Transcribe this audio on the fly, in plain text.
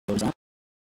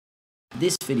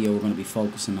this video we're going to be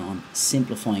focusing on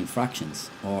simplifying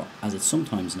fractions, or as it's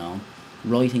sometimes known,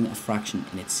 writing a fraction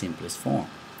in its simplest form.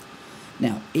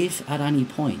 Now, if at any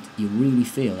point you really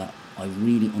feel that I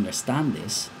really understand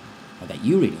this, or that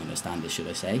you really understand this should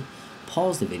I say,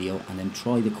 pause the video and then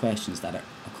try the questions that are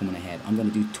coming ahead. I'm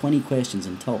going to do 20 questions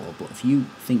in total, but if you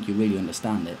think you really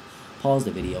understand it, pause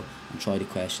the video and try the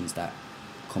questions that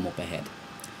come up ahead.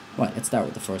 Right, let's start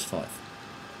with the first 5.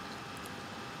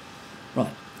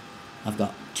 Right, I've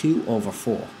got 2 over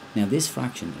 4. Now this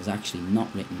fraction is actually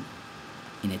not written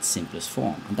in its simplest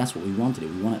form, and that's what we want to do.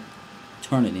 We want to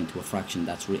turn it into a fraction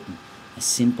that's written as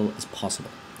simple as possible.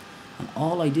 And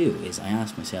all I do is I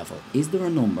ask myself, well, is there a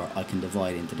number I can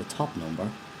divide into the top number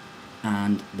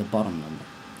and the bottom number?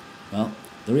 Well,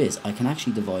 there is. I can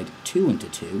actually divide 2 into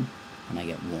 2 and I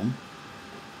get 1.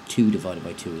 2 divided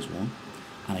by 2 is 1.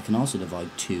 And I can also divide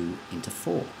 2 into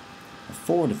 4. And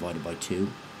 4 divided by 2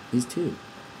 is 2.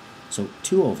 So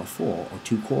 2 over 4, or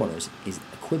 2 quarters, is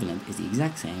equivalent, is the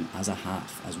exact same as a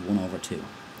half, as 1 over 2. So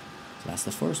that's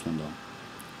the first one done.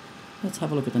 Let's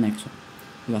have a look at the next one.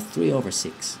 We've got 3 over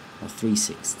 6, or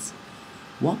 3/6.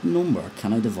 What number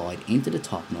can I divide into the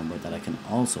top number that I can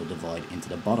also divide into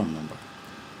the bottom number?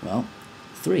 Well,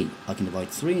 3. I can divide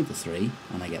 3 into 3,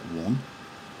 and I get 1.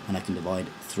 And I can divide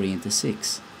 3 into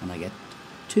 6, and I get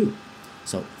 2.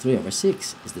 So 3 over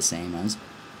 6 is the same as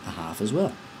a half as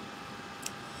well.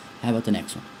 How about the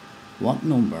next one? What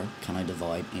number can I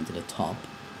divide into the top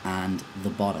and the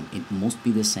bottom? It must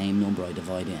be the same number I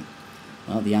divide in.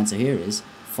 Well, the answer here is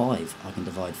 5. I can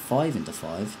divide 5 into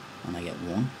 5 and I get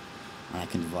 1. And I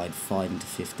can divide 5 into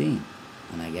 15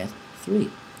 and I get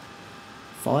 3.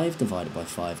 5 divided by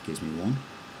 5 gives me 1.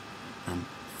 And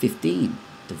 15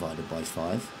 divided by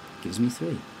 5 gives me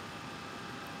 3.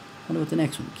 What about the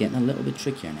next one? Getting a little bit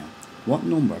trickier now. What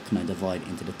number can I divide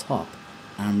into the top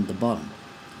and the bottom?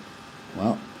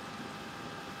 Well,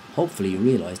 hopefully you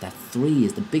realise that 3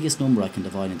 is the biggest number I can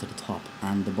divide into the top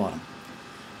and the bottom.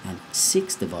 And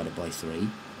 6 divided by 3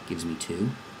 gives me 2.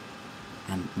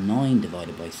 And 9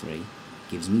 divided by 3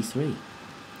 gives me 3.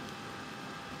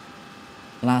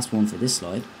 Last one for this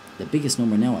slide. The biggest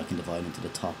number now I can divide into the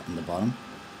top and the bottom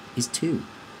is 2.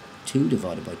 2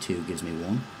 divided by 2 gives me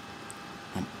 1.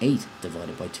 And 8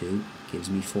 divided by 2 gives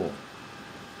me 4.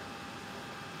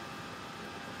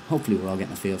 Hopefully we're all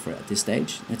getting a feel for it at this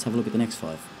stage. Let's have a look at the next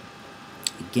 5.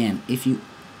 Again, if you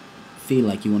feel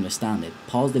like you understand it,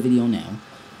 pause the video now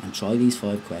and try these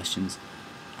 5 questions,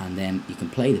 and then you can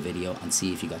play the video and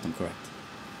see if you got them correct.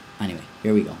 Anyway,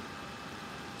 here we go.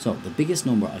 So the biggest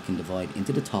number I can divide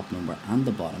into the top number and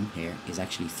the bottom here is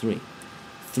actually 3.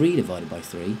 3 divided by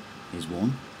 3 is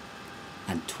 1,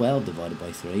 and 12 divided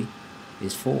by 3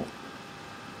 is 4.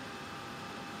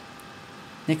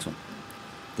 Next one.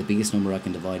 The biggest number I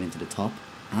can divide into the top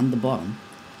and the bottom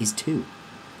is 2.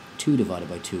 2 divided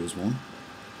by 2 is 1.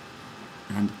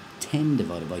 And 10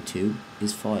 divided by 2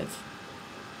 is 5.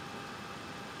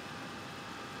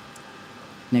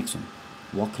 Next one.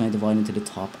 What can I divide into the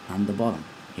top and the bottom?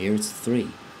 Here it's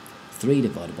 3. 3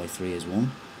 divided by 3 is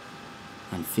 1.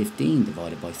 And 15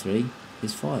 divided by 3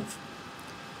 is 5.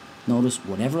 Notice,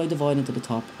 whatever I divide into the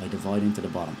top, I divide into the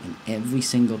bottom. In every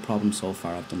single problem so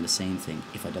far, I've done the same thing.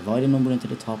 If I divide a number into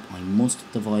the top, I must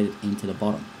divide it into the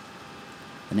bottom.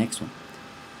 The next one.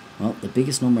 Well, the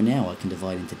biggest number now I can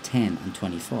divide into 10 and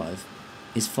 25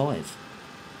 is 5.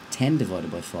 10 divided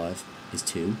by 5 is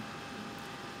 2.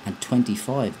 And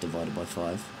 25 divided by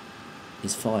 5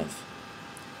 is 5.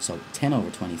 So 10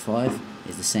 over 25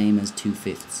 is the same as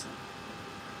 2/5.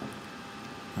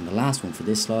 And the last one for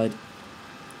this slide.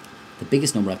 The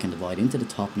biggest number I can divide into the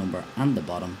top number and the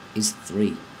bottom is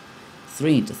 3.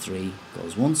 3 into 3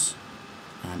 goes once,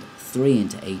 and 3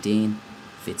 into 18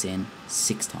 fits in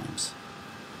 6 times.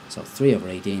 So 3 over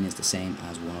 18 is the same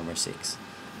as 1 over 6.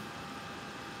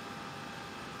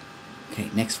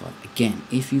 Okay, next one. Again,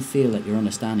 if you feel that you're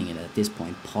understanding it at this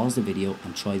point, pause the video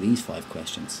and try these 5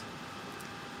 questions.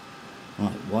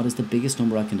 Right, what is the biggest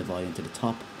number I can divide into the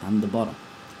top and the bottom?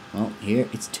 Well, here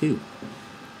it's 2.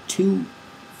 2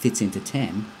 fits into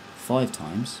 10 5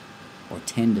 times, or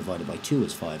 10 divided by 2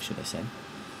 is 5, should I say.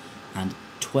 And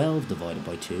 12 divided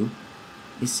by 2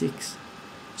 is 6.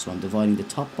 So I'm dividing the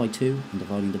top by 2 and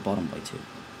dividing the bottom by 2.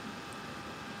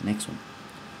 Next one.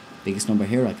 Biggest number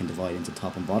here I can divide into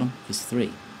top and bottom is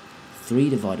 3. 3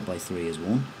 divided by 3 is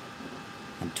 1.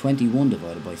 And 21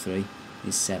 divided by 3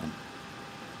 is 7.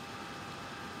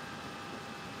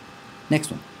 Next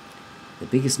one. The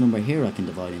biggest number here I can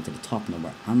divide into the top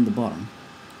number and the bottom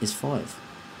is 5.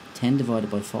 10 divided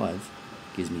by 5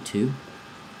 gives me 2,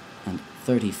 and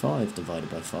 35 divided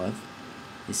by 5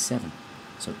 is 7.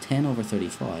 So 10 over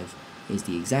 35 is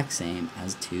the exact same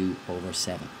as 2 over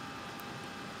 7.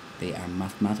 They are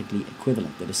mathematically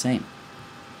equivalent, they're the same.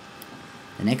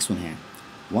 The next one here,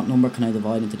 what number can I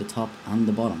divide into the top and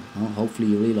the bottom? Well, hopefully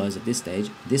you realise at this stage,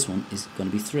 this one is going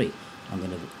to be 3. I'm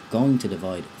going to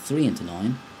divide 3 into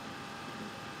 9,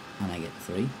 and I get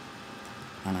 3.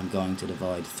 And I'm going to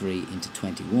divide 3 into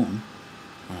 21,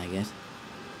 and I get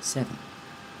 7.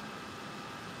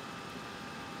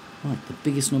 Right, the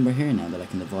biggest number here now that I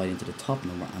can divide into the top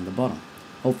number and the bottom.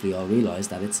 Hopefully I'll realise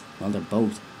that they're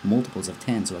both multiples of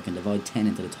 10, so I can divide 10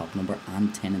 into the top number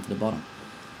and 10 into the bottom.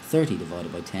 30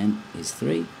 divided by 10 is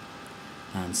 3,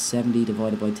 and 70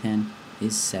 divided by 10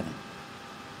 is 7.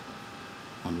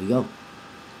 On we go.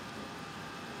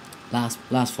 Last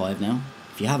 5 now.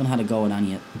 If you haven't had a go at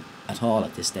any at all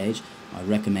at this stage, I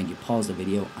recommend you pause the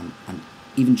video and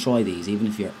even try these, even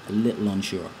if you're a little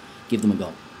unsure. Give them a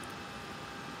go.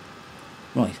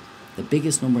 Right, the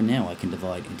biggest number now I can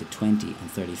divide into 20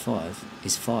 and 35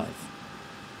 is 5.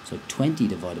 So 20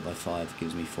 divided by 5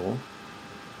 gives me 4,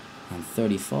 and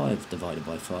 35 divided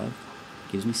by 5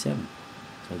 gives me 7.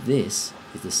 So this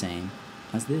is the same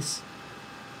as this.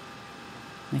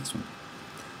 Next one.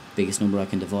 Biggest number I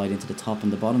can divide into the top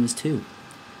and the bottom is 2.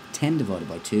 10 divided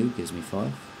by 2 gives me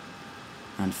 5,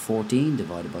 and 14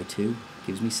 divided by 2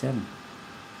 gives me 7.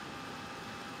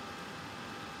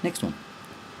 Next one.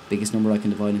 Biggest number I can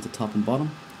divide into top and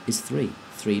bottom is 3.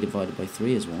 3 divided by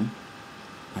 3 is 1,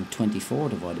 and 24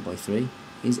 divided by 3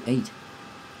 is 8.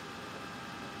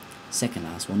 Second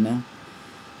last one now.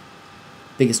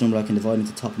 Biggest number I can divide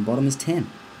into top and bottom is 10.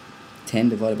 10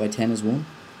 divided by 10 is 1,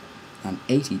 and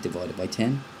 80 divided by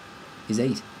 10 is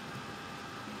 8.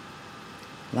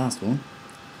 Last one.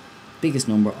 Biggest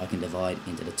number I can divide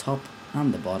into the top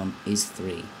and the bottom is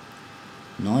 3.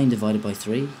 9 divided by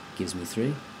 3 gives me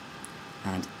 3,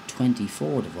 and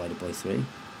 24 divided by 3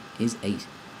 is 8.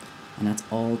 And that's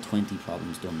all 20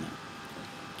 problems done now.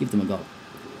 Give them a go.